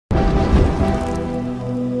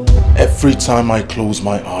Every time I close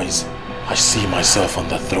my eyes, I see myself on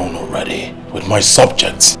the throne already, with my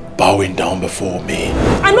subjects bowing down before me.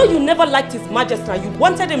 I know you never liked His Majesty and you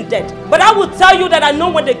wanted him dead, but I will tell you that I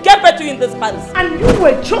know when they gave birth to you in this palace. And you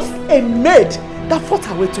were just a maid that fought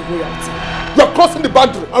her way to royalty. You're crossing the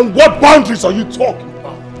boundary, and what boundaries are you talking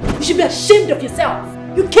about? You should be ashamed of yourself.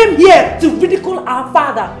 You came here to ridicule our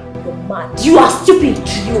father. You're mad. You are stupid.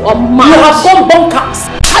 You are mad. You have gone bonkers.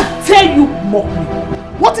 I tell you, mock me.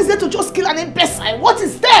 What is there to just kill an imbecile? What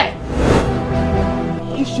is there?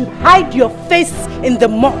 You should hide your face in the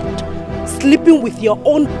mud, sleeping with your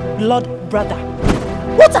own blood brother.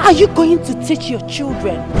 What are you going to teach your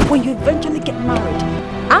children when you eventually get married?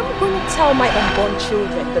 I'm going to tell my unborn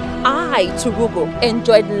children that I, Turugo,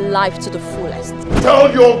 enjoyed life to the fullest.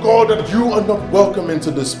 Tell your God that you are not welcome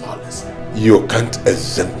into this palace. You can't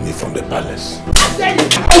exempt me from the palace.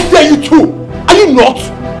 I dare you too! Are you not?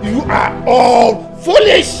 You are all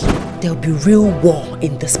foolish! There'll be real war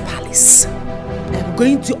in this palace. I'm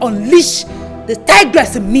going to unleash the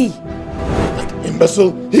tigress in me. That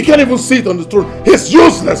imbecile, he can't even sit on the throne. He's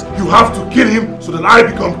useless. You have to kill him so that I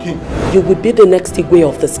become king. You will be the next Igwe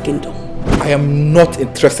of this kingdom. I am not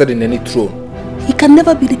interested in any throne. He can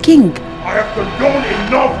never be the king. I have condoned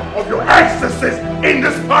enough of your excesses in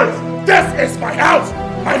this palace. This is my house,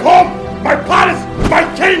 my home, my palace, my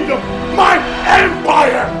kingdom, my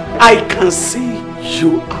empire. I can see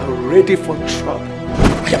you are ready for trouble.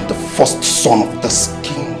 I am the first son of this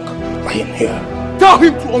king lying here. Tell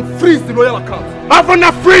him to unfreeze the royal account. I'm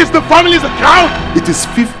gonna freeze the family's account. It is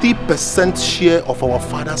 50% share of our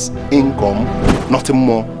father's income. Nothing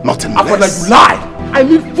more, nothing less. You lie. I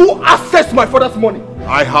need full access to my father's money.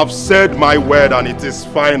 I have said my word and it is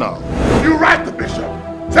final. You write the bishop.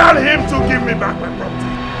 Tell him to give me back my property.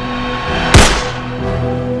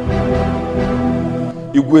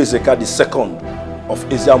 Igwe Ezeka II of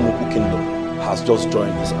Eziamuku Kingdom has just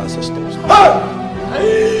joined his ancestors.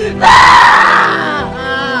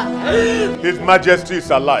 His Majesty is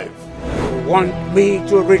alive. You want me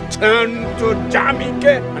to return to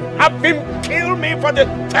Jamike and have him kill me for the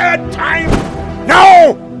 3rd time?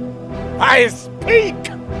 No! I speak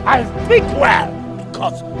well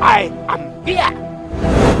because I am here.